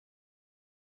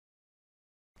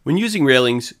When using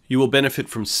railings, you will benefit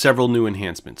from several new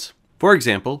enhancements. For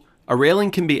example, a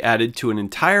railing can be added to an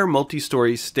entire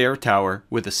multi-story stair tower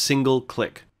with a single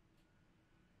click.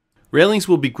 Railings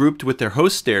will be grouped with their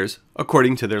host stairs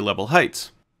according to their level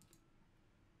heights.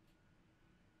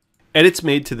 Edits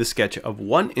made to the sketch of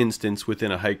one instance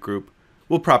within a height group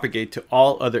will propagate to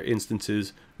all other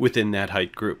instances within that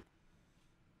height group.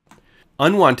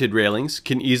 Unwanted railings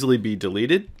can easily be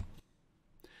deleted,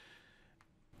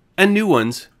 and new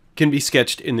ones can be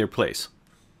sketched in their place.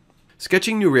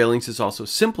 Sketching new railings is also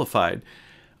simplified,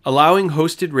 allowing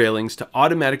hosted railings to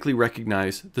automatically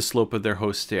recognize the slope of their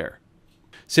host stair.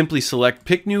 Simply select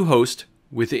Pick New Host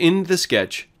within the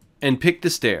sketch and pick the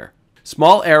stair.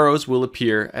 Small arrows will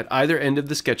appear at either end of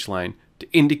the sketch line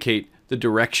to indicate the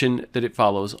direction that it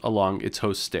follows along its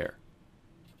host stair.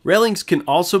 Railings can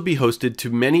also be hosted to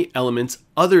many elements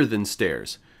other than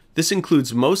stairs. This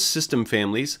includes most system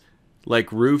families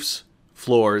like roofs,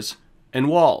 floors, and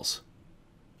walls.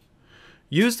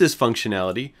 Use this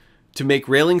functionality to make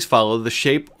railings follow the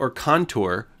shape or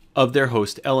contour of their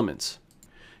host elements.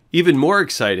 Even more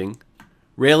exciting,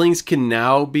 railings can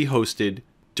now be hosted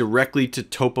directly to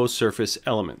topo surface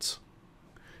elements.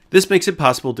 This makes it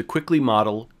possible to quickly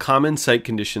model common site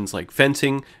conditions like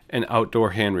fencing and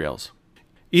outdoor handrails.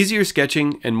 Easier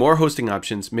sketching and more hosting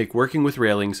options make working with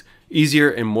railings easier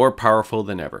and more powerful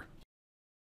than ever.